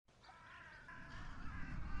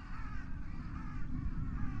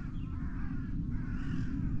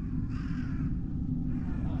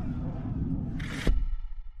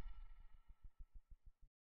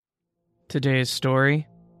Today's story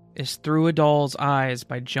is Through a Doll's Eyes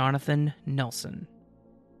by Jonathan Nelson.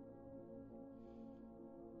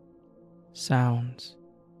 Sounds.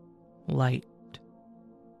 Light.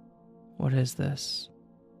 What is this?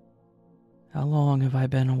 How long have I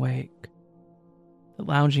been awake? The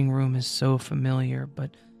lounging room is so familiar,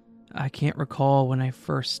 but I can't recall when I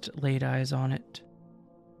first laid eyes on it.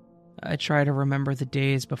 I try to remember the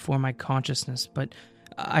days before my consciousness, but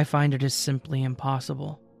I find it is simply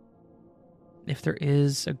impossible. If there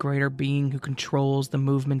is a greater being who controls the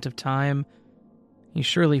movement of time, he's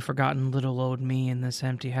surely forgotten little old me in this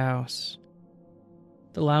empty house.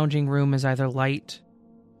 The lounging room is either light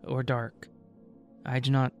or dark. I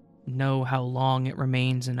do not know how long it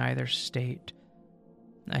remains in either state.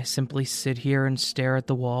 I simply sit here and stare at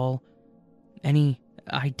the wall. Any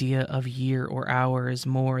idea of year or hour is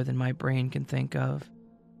more than my brain can think of,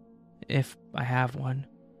 if I have one.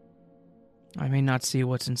 I may not see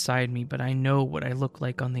what's inside me, but I know what I look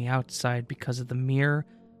like on the outside because of the mirror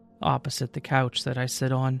opposite the couch that I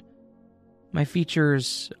sit on. My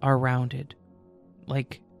features are rounded,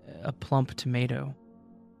 like a plump tomato,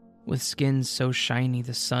 with skin so shiny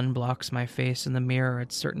the sun blocks my face in the mirror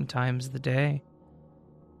at certain times of the day.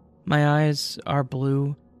 My eyes are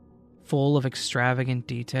blue, full of extravagant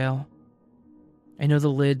detail. I know the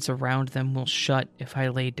lids around them will shut if I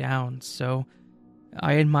lay down, so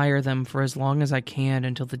I admire them for as long as I can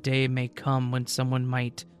until the day may come when someone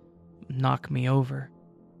might knock me over,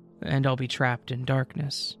 and I'll be trapped in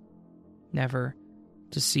darkness, never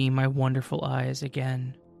to see my wonderful eyes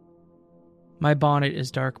again. My bonnet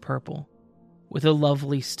is dark purple, with a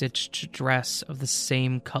lovely stitched dress of the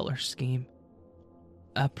same color scheme.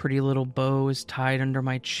 A pretty little bow is tied under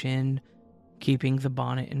my chin, keeping the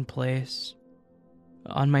bonnet in place.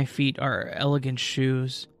 On my feet are elegant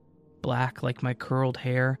shoes, black like my curled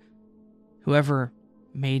hair. Whoever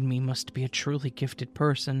made me must be a truly gifted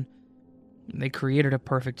person. They created a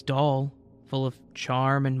perfect doll, full of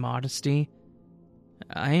charm and modesty.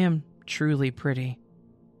 I am truly pretty.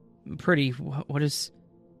 Pretty, what is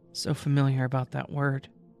so familiar about that word?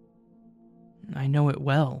 I know it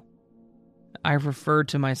well. I've referred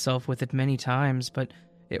to myself with it many times, but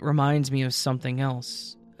it reminds me of something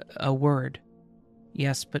else. A word.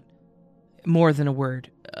 Yes, but more than a word,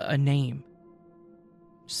 a name.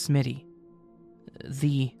 Smitty.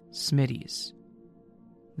 The Smitties.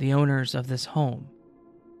 The owners of this home.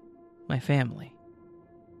 My family.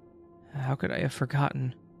 How could I have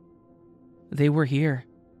forgotten? They were here.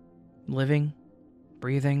 Living,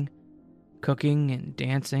 breathing, cooking and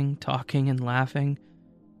dancing, talking and laughing.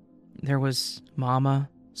 There was Mama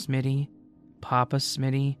Smitty, Papa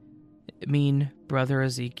Smitty, mean brother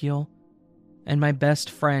Ezekiel, and my best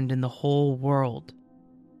friend in the whole world,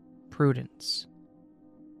 Prudence.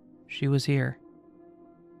 She was here.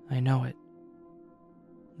 I know it.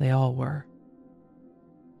 They all were.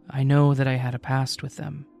 I know that I had a past with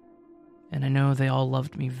them, and I know they all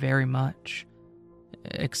loved me very much,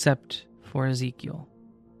 except for Ezekiel.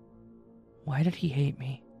 Why did he hate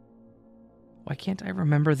me? Why can't I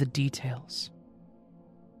remember the details?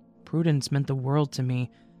 Prudence meant the world to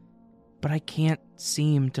me, but I can't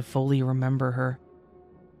seem to fully remember her.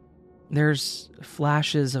 There's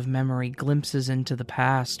flashes of memory, glimpses into the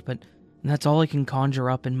past, but that's all I can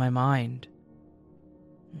conjure up in my mind.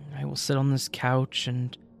 I will sit on this couch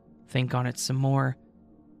and think on it some more.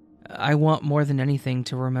 I want more than anything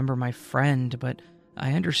to remember my friend, but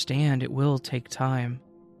I understand it will take time.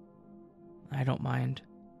 I don't mind.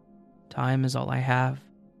 Time is all I have.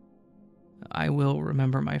 I will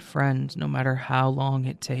remember my friend no matter how long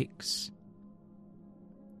it takes.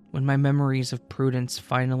 When my memories of Prudence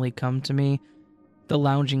finally come to me, the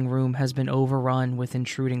lounging room has been overrun with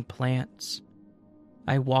intruding plants.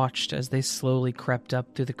 I watched as they slowly crept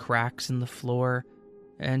up through the cracks in the floor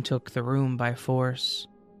and took the room by force.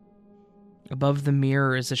 Above the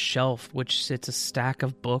mirror is a shelf which sits a stack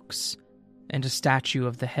of books and a statue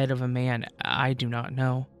of the head of a man I do not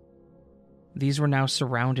know. These were now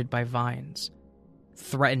surrounded by vines,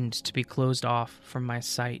 threatened to be closed off from my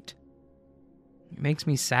sight. It makes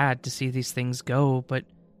me sad to see these things go, but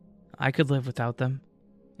I could live without them.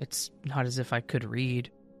 It's not as if I could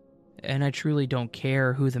read, and I truly don't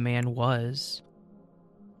care who the man was.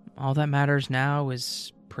 All that matters now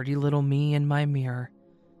is pretty little me in my mirror.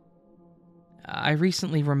 I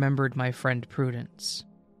recently remembered my friend Prudence.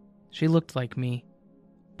 She looked like me,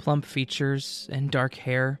 plump features and dark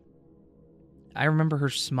hair. I remember her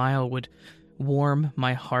smile would warm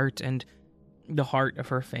my heart and the heart of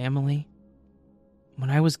her family. When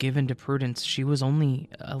I was given to Prudence, she was only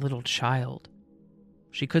a little child.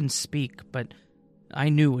 She couldn't speak, but I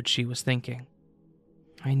knew what she was thinking.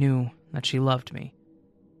 I knew that she loved me.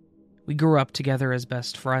 We grew up together as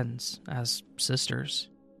best friends, as sisters.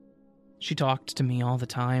 She talked to me all the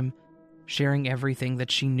time, sharing everything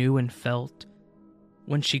that she knew and felt.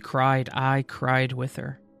 When she cried, I cried with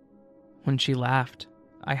her. When she laughed,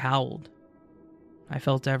 I howled. I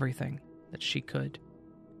felt everything that she could.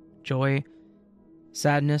 Joy,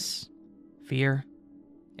 sadness, fear,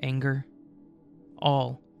 anger,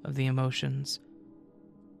 all of the emotions.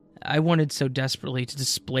 I wanted so desperately to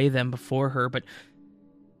display them before her, but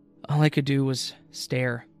all I could do was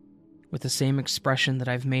stare, with the same expression that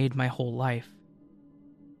I've made my whole life.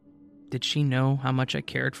 Did she know how much I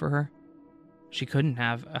cared for her? She couldn't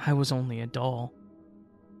have. I was only a doll.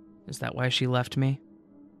 Is that why she left me?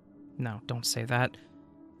 No, don't say that.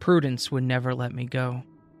 Prudence would never let me go.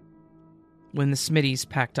 When the Smitties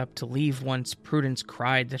packed up to leave once, Prudence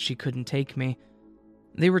cried that she couldn't take me.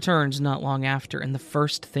 They returned not long after, and the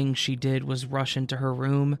first thing she did was rush into her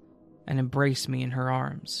room and embrace me in her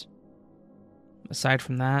arms. Aside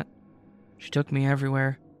from that, she took me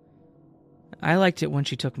everywhere. I liked it when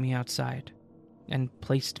she took me outside and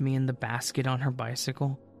placed me in the basket on her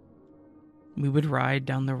bicycle. We would ride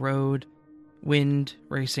down the road, wind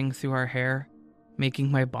racing through our hair,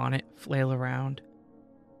 making my bonnet flail around.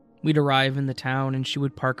 We'd arrive in the town and she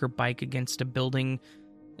would park her bike against a building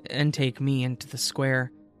and take me into the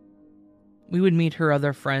square. We would meet her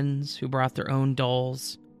other friends who brought their own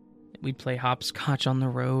dolls. We'd play hopscotch on the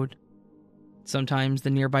road. Sometimes the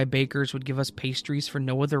nearby bakers would give us pastries for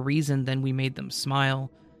no other reason than we made them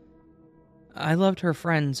smile. I loved her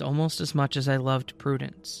friends almost as much as I loved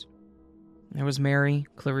Prudence. There was Mary,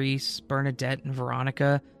 Clarice, Bernadette, and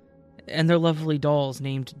Veronica, and their lovely dolls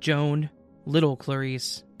named Joan, Little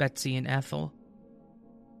Clarice, Betsy, and Ethel.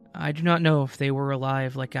 I do not know if they were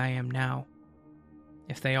alive like I am now.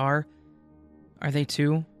 If they are they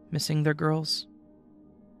too missing their girls?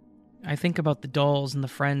 I think about the dolls and the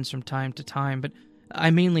friends from time to time, but I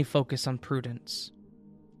mainly focus on Prudence.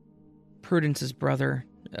 Prudence's brother,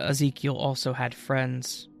 Ezekiel, also had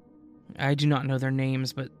friends. I do not know their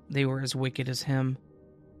names, but they were as wicked as him.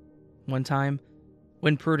 One time,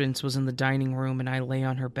 when Prudence was in the dining room and I lay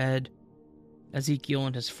on her bed, Ezekiel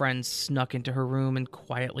and his friends snuck into her room and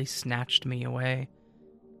quietly snatched me away.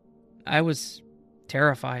 I was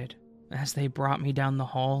terrified as they brought me down the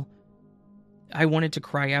hall. I wanted to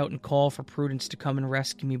cry out and call for Prudence to come and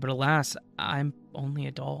rescue me, but alas, I'm only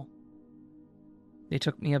a doll. They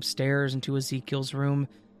took me upstairs into Ezekiel's room.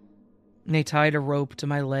 They tied a rope to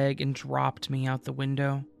my leg and dropped me out the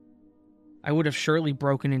window. I would have surely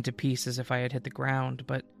broken into pieces if I had hit the ground,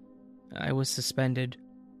 but I was suspended.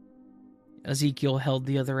 Ezekiel held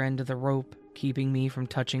the other end of the rope, keeping me from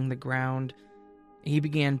touching the ground. He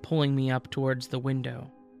began pulling me up towards the window.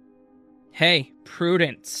 "Hey,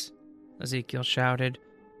 Prudence!" Ezekiel shouted.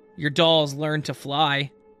 "Your dolls learned to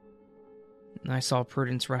fly." I saw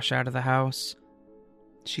Prudence rush out of the house.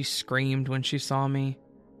 She screamed when she saw me.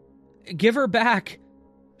 "Give her back!"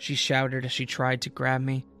 she shouted as she tried to grab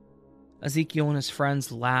me. Ezekiel and his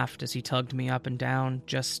friends laughed as he tugged me up and down,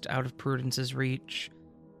 just out of Prudence's reach.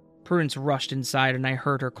 Prudence rushed inside and I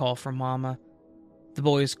heard her call for Mama. The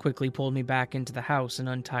boys quickly pulled me back into the house and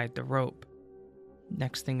untied the rope.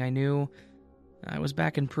 Next thing I knew, I was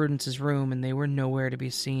back in Prudence's room and they were nowhere to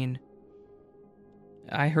be seen.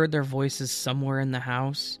 I heard their voices somewhere in the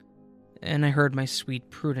house, and I heard my sweet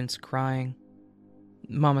Prudence crying.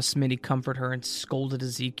 Mama Smitty comforted her and scolded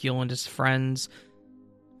Ezekiel and his friends.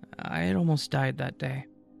 I had almost died that day.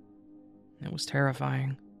 It was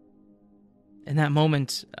terrifying. In that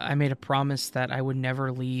moment, I made a promise that I would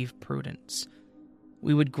never leave Prudence.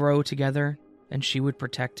 We would grow together, and she would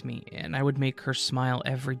protect me, and I would make her smile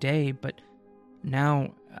every day, but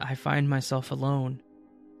now I find myself alone,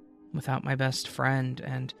 without my best friend,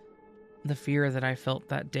 and the fear that I felt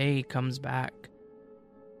that day comes back.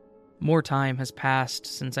 More time has passed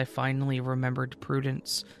since I finally remembered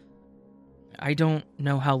Prudence. I don't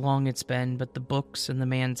know how long it's been, but the books and the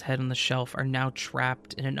man's head on the shelf are now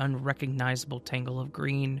trapped in an unrecognizable tangle of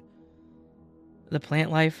green. The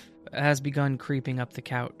plant life has begun creeping up the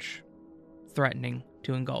couch, threatening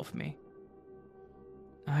to engulf me.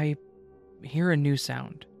 I hear a new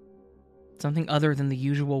sound, something other than the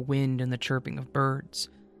usual wind and the chirping of birds.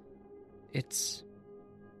 It's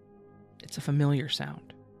a familiar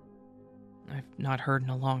sound I've not heard in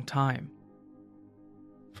a long time.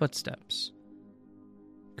 Footsteps.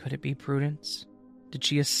 Could it be Prudence? Did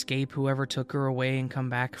she escape whoever took her away and come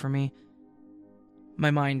back for me? My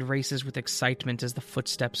mind races with excitement as the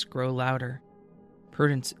footsteps grow louder.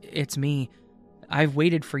 Prudence, it's me. I've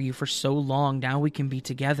waited for you for so long, now we can be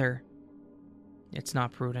together. It's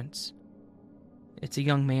not Prudence. It's a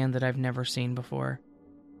young man that I've never seen before.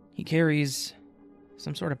 He carries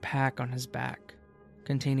some sort of pack on his back,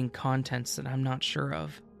 containing contents that I'm not sure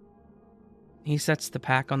of. He sets the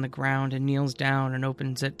pack on the ground and kneels down and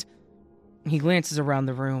opens it. He glances around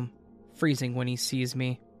the room, freezing when he sees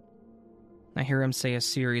me. I hear him say a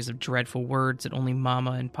series of dreadful words that only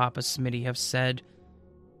Mama and Papa Smitty have said.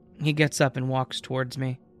 He gets up and walks towards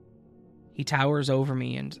me. He towers over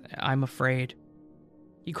me, and I'm afraid.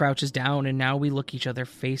 He crouches down, and now we look each other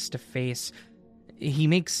face to face. He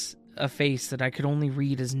makes a face that I could only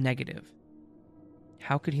read as negative.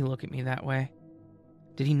 How could he look at me that way?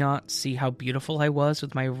 Did he not see how beautiful I was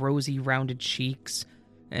with my rosy, rounded cheeks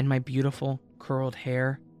and my beautiful, curled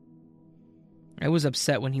hair? I was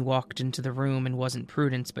upset when he walked into the room and wasn't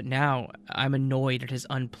Prudence, but now I'm annoyed at his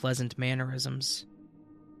unpleasant mannerisms.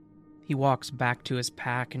 He walks back to his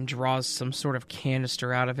pack and draws some sort of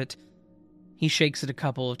canister out of it. He shakes it a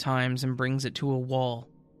couple of times and brings it to a wall.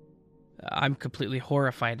 I'm completely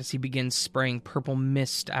horrified as he begins spraying purple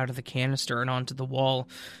mist out of the canister and onto the wall.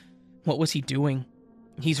 What was he doing?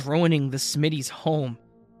 He's ruining the Smitty's home.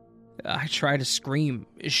 I try to scream,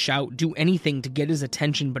 shout, do anything to get his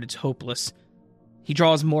attention, but it's hopeless. He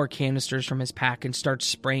draws more canisters from his pack and starts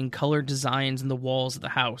spraying colored designs in the walls of the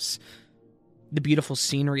house. The beautiful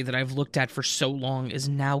scenery that I've looked at for so long is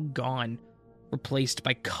now gone, replaced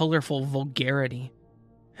by colorful vulgarity.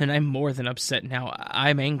 And I'm more than upset now.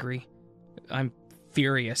 I'm angry. I'm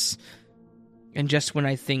furious. And just when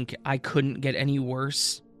I think I couldn't get any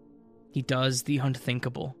worse, he does the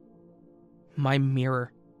unthinkable. My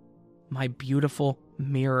mirror. My beautiful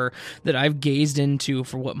mirror that I've gazed into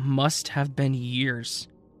for what must have been years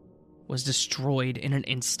was destroyed in an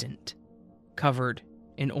instant, covered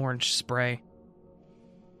in orange spray.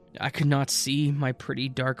 I could not see my pretty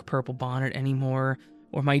dark purple bonnet anymore,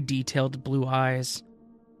 or my detailed blue eyes.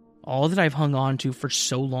 All that I've hung on to for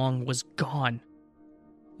so long was gone.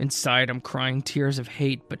 Inside, I'm crying tears of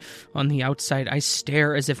hate, but on the outside, I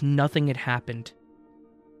stare as if nothing had happened.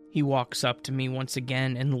 He walks up to me once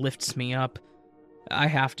again and lifts me up. I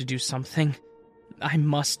have to do something. I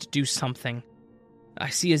must do something. I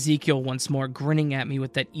see Ezekiel once more grinning at me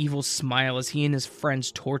with that evil smile as he and his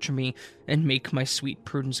friends torture me and make my sweet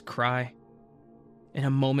Prudence cry. In a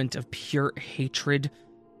moment of pure hatred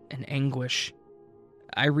and anguish,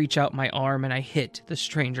 I reach out my arm and I hit the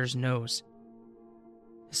stranger's nose.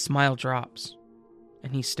 His smile drops,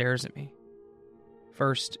 and he stares at me.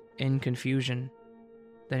 First in confusion,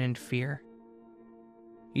 then in fear.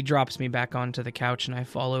 He drops me back onto the couch and I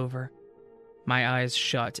fall over. My eyes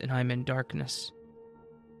shut and I'm in darkness.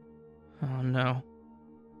 Oh no,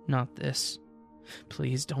 not this.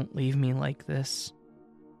 Please don't leave me like this.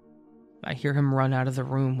 I hear him run out of the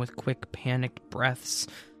room with quick, panicked breaths.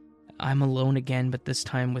 I'm alone again, but this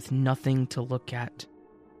time with nothing to look at.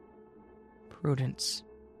 Prudence,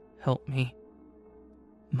 help me.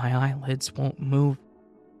 My eyelids won't move.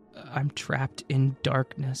 I'm trapped in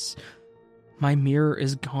darkness. My mirror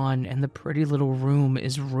is gone, and the pretty little room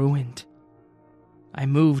is ruined. I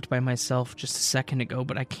moved by myself just a second ago,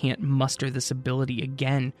 but I can't muster this ability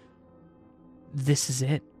again. This is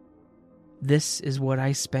it. This is what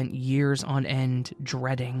I spent years on end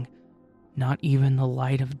dreading. Not even the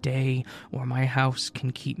light of day or my house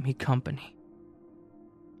can keep me company.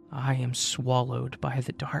 I am swallowed by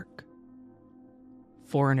the dark.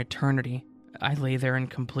 For an eternity, I lay there in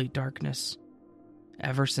complete darkness.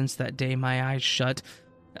 Ever since that day my eyes shut,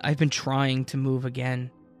 I've been trying to move again.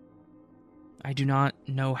 I do not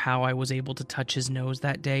know how I was able to touch his nose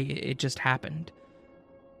that day. It just happened.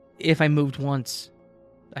 If I moved once,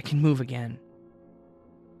 I can move again.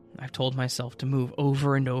 I've told myself to move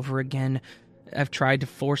over and over again. I've tried to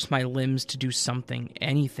force my limbs to do something,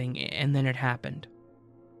 anything, and then it happened.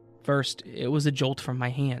 First, it was a jolt from my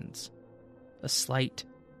hands. A slight,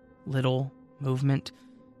 little movement.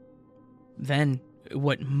 Then,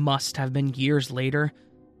 what must have been years later,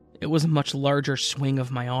 it was a much larger swing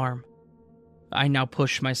of my arm. I now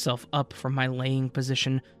push myself up from my laying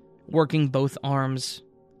position, working both arms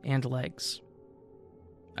and legs.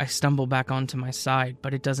 I stumble back onto my side,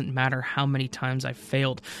 but it doesn't matter how many times I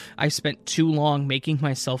failed. I spent too long making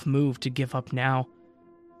myself move to give up now.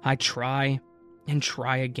 I try and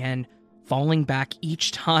try again, falling back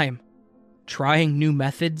each time, trying new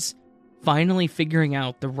methods, finally figuring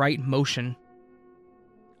out the right motion.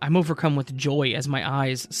 I'm overcome with joy as my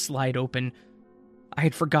eyes slide open. I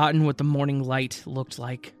had forgotten what the morning light looked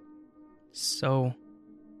like. So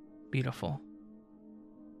beautiful.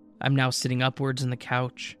 I'm now sitting upwards in the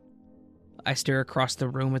couch. I stare across the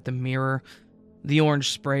room at the mirror. The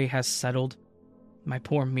orange spray has settled. My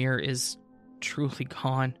poor mirror is truly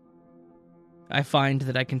gone. I find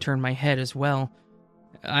that I can turn my head as well.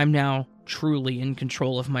 I'm now truly in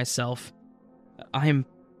control of myself. I'm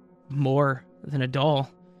more than a doll.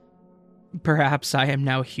 Perhaps I am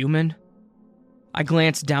now human? I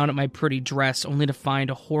glance down at my pretty dress only to find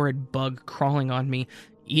a horrid bug crawling on me,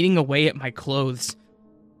 eating away at my clothes.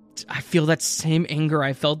 I feel that same anger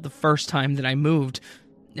I felt the first time that I moved.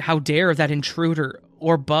 How dare that intruder,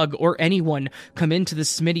 or bug, or anyone come into the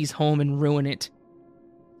Smitty's home and ruin it?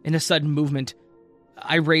 In a sudden movement,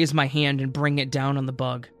 I raise my hand and bring it down on the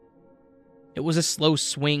bug. It was a slow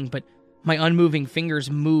swing, but my unmoving fingers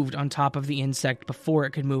moved on top of the insect before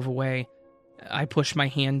it could move away. I push my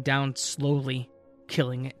hand down slowly,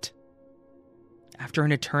 killing it. After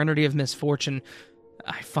an eternity of misfortune,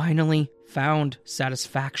 I finally found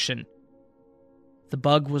satisfaction. The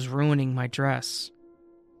bug was ruining my dress.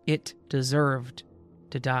 It deserved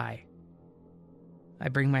to die. I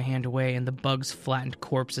bring my hand away and the bug's flattened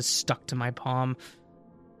corpse is stuck to my palm.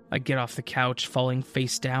 I get off the couch, falling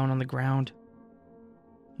face down on the ground.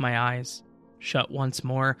 My eyes shut once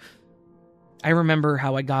more. I remember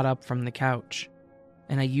how I got up from the couch,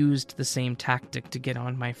 and I used the same tactic to get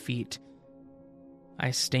on my feet.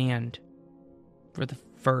 I stand for the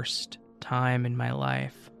first time in my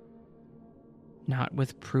life, not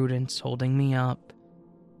with Prudence holding me up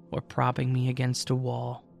or propping me against a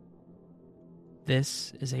wall.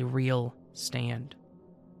 This is a real stand.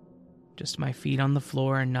 Just my feet on the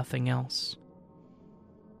floor and nothing else.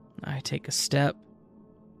 I take a step,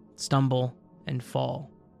 stumble, and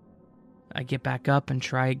fall. I get back up and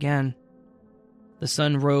try again. The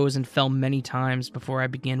sun rose and fell many times before I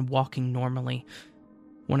began walking normally.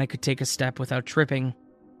 When I could take a step without tripping,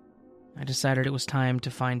 I decided it was time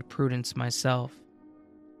to find Prudence myself.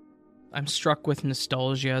 I'm struck with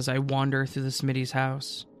nostalgia as I wander through the Smitty's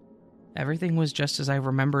house. Everything was just as I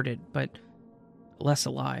remembered it, but less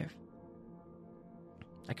alive.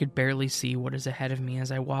 I could barely see what is ahead of me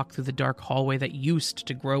as I walk through the dark hallway that used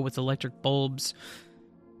to grow with electric bulbs.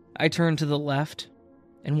 I turn to the left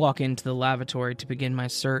and walk into the lavatory to begin my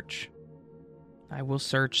search. I will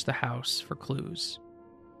search the house for clues.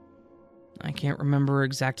 I can't remember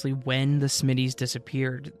exactly when the Smitties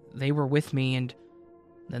disappeared. They were with me and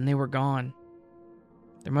then they were gone.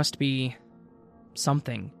 There must be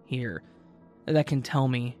something here that can tell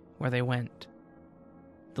me where they went.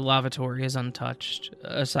 The lavatory is untouched,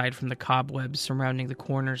 aside from the cobwebs surrounding the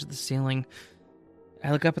corners of the ceiling.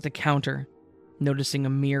 I look up at the counter, noticing a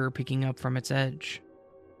mirror peeking up from its edge.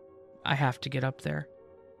 I have to get up there.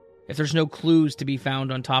 If there's no clues to be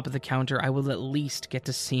found on top of the counter, I will at least get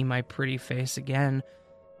to see my pretty face again.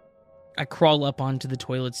 I crawl up onto the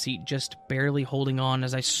toilet seat, just barely holding on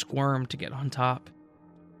as I squirm to get on top.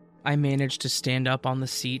 I manage to stand up on the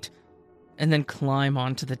seat and then climb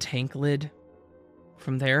onto the tank lid.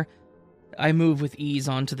 From there, I move with ease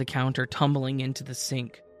onto the counter, tumbling into the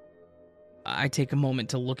sink. I take a moment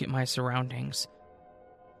to look at my surroundings.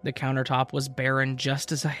 The countertop was barren,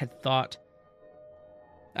 just as I had thought.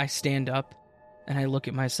 I stand up, and I look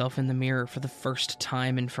at myself in the mirror for the first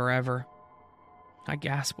time in forever. I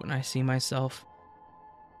gasp when I see myself.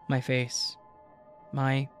 My face,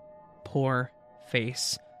 my poor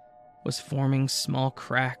face, was forming small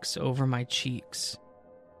cracks over my cheeks.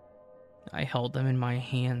 I held them in my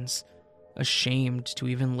hands, ashamed to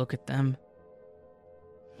even look at them.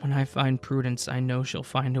 When I find Prudence, I know she'll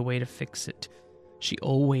find a way to fix it. She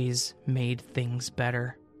always made things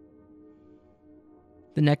better.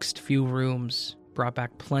 The next few rooms brought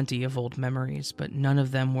back plenty of old memories, but none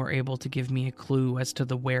of them were able to give me a clue as to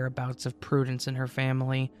the whereabouts of Prudence and her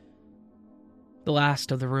family. The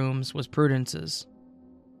last of the rooms was Prudence's.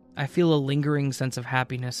 I feel a lingering sense of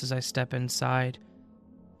happiness as I step inside.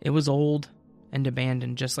 It was old and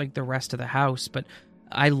abandoned just like the rest of the house, but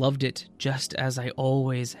I loved it just as I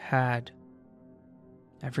always had.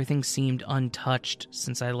 Everything seemed untouched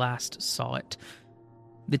since I last saw it.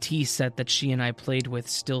 The tea set that she and I played with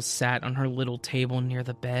still sat on her little table near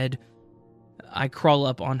the bed. I crawl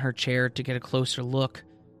up on her chair to get a closer look.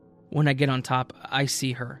 When I get on top, I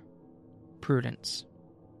see her, Prudence.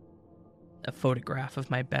 A photograph of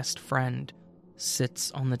my best friend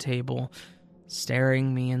sits on the table,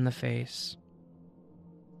 staring me in the face.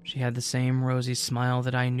 She had the same rosy smile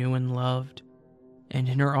that I knew and loved, and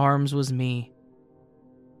in her arms was me.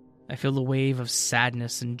 I feel the wave of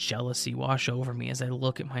sadness and jealousy wash over me as I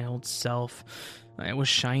look at my old self. I was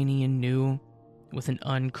shiny and new, with an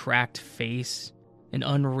uncracked face and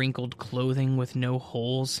unwrinkled clothing with no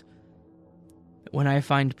holes. When I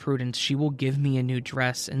find Prudence, she will give me a new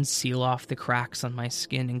dress and seal off the cracks on my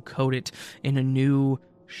skin and coat it in a new,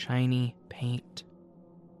 shiny paint.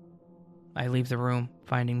 I leave the room,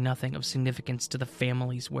 finding nothing of significance to the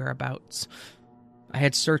family's whereabouts. I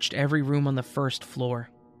had searched every room on the first floor.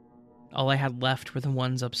 All I had left were the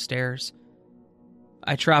ones upstairs.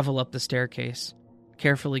 I travel up the staircase,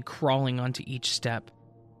 carefully crawling onto each step.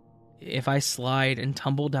 If I slide and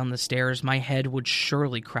tumble down the stairs, my head would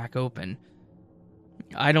surely crack open.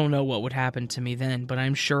 I don't know what would happen to me then, but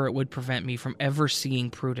I'm sure it would prevent me from ever seeing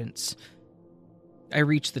Prudence. I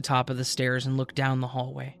reach the top of the stairs and look down the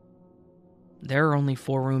hallway. There are only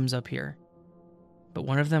 4 rooms up here, but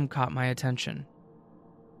one of them caught my attention.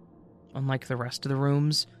 Unlike the rest of the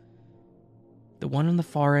rooms, the one on the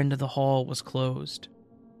far end of the hall was closed.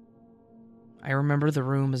 I remember the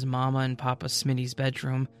room as Mama and Papa Smitty's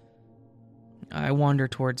bedroom. I wander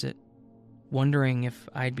towards it, wondering if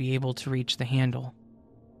I'd be able to reach the handle.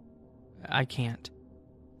 I can't.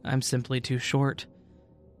 I'm simply too short.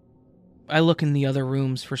 I look in the other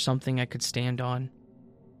rooms for something I could stand on.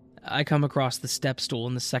 I come across the step stool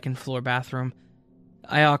in the second floor bathroom.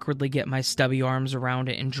 I awkwardly get my stubby arms around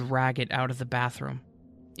it and drag it out of the bathroom,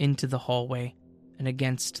 into the hallway, and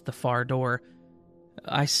against the far door.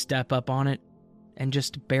 I step up on it and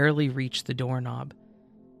just barely reach the doorknob.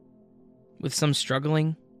 With some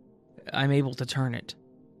struggling, I'm able to turn it.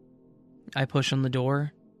 I push on the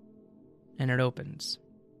door, and it opens.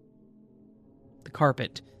 The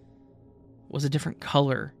carpet was a different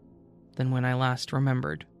color than when I last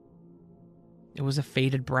remembered. It was a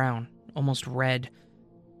faded brown, almost red.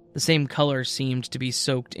 The same color seemed to be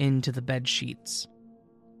soaked into the bed sheets.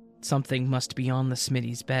 Something must be on the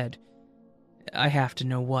Smitty's bed. I have to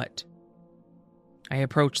know what. I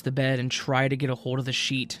approach the bed and try to get a hold of the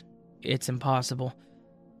sheet. It's impossible.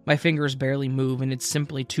 My fingers barely move, and it's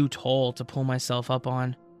simply too tall to pull myself up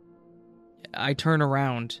on. I turn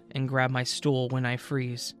around and grab my stool when I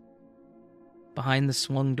freeze. Behind the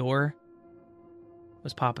swung door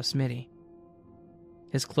was Papa Smitty.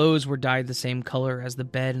 His clothes were dyed the same color as the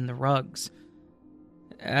bed and the rugs.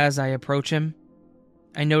 As I approach him,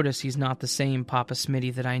 I notice he's not the same Papa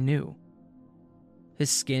Smitty that I knew. His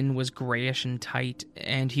skin was grayish and tight,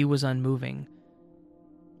 and he was unmoving.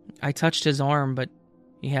 I touched his arm, but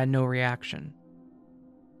he had no reaction.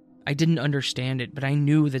 I didn't understand it, but I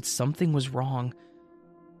knew that something was wrong.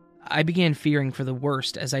 I began fearing for the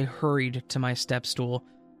worst as I hurried to my step stool.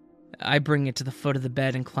 I bring it to the foot of the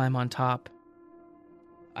bed and climb on top.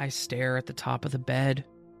 I stare at the top of the bed.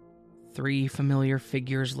 3 familiar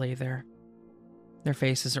figures lay there. Their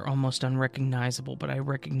faces are almost unrecognizable, but I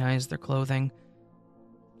recognize their clothing.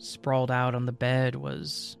 Sprawled out on the bed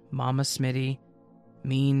was Mama Smitty,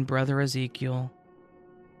 mean Brother Ezekiel,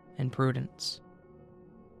 and Prudence.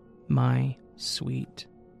 My sweet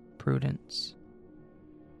Prudence.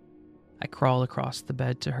 I crawl across the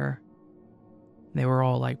bed to her. They were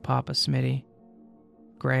all like Papa Smitty,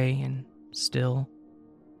 gray and still.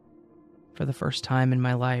 For the first time in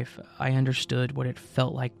my life, I understood what it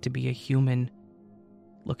felt like to be a human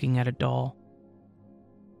looking at a doll.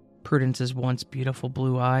 Prudence's once beautiful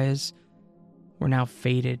blue eyes were now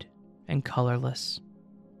faded and colorless.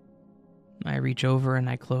 I reach over and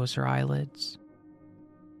I close her eyelids.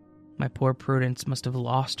 My poor Prudence must have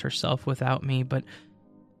lost herself without me, but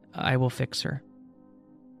I will fix her.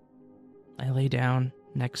 I lay down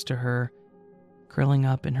next to her, curling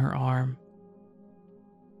up in her arm.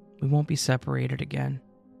 We won't be separated again,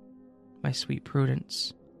 my sweet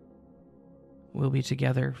Prudence. We'll be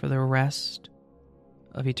together for the rest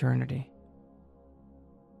of eternity.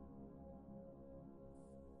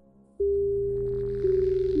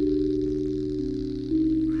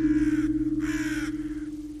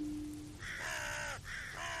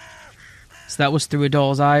 So that was Through a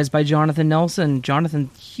Doll's Eyes by Jonathan Nelson. Jonathan,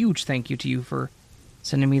 huge thank you to you for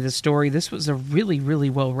sending me this story. This was a really, really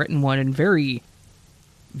well-written one and very,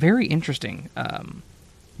 very interesting.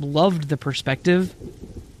 Loved the perspective.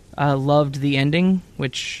 Loved the ending,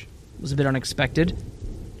 which was a bit unexpected.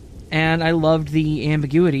 And I loved the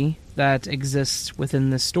ambiguity that exists within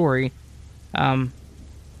this story.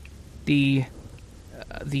 The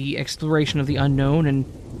exploration of the unknown, and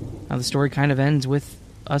how the story kind of ends with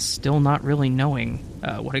us still not really knowing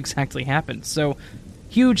what exactly happened. So,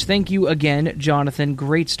 huge thank you again, Jonathan.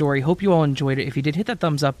 Great story. Hope you all enjoyed it. If you did, hit that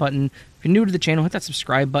thumbs up button. If you're new to the channel, hit that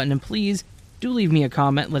subscribe button. And please do leave me a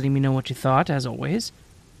comment letting me know what you thought, as always.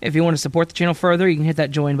 If you want to support the channel further, you can hit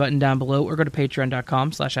that join button down below or go to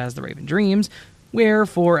patreon.com/AsTheRavenDreams, where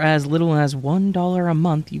for as little as $1 a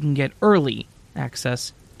month, you can get early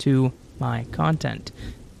access to my content.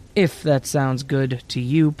 If that sounds good to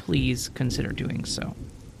you, please consider doing so.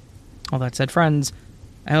 All that said, friends,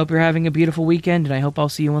 I hope you're having a beautiful weekend, and I hope I'll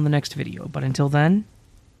see you on the next video. But until then,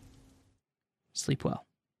 sleep well.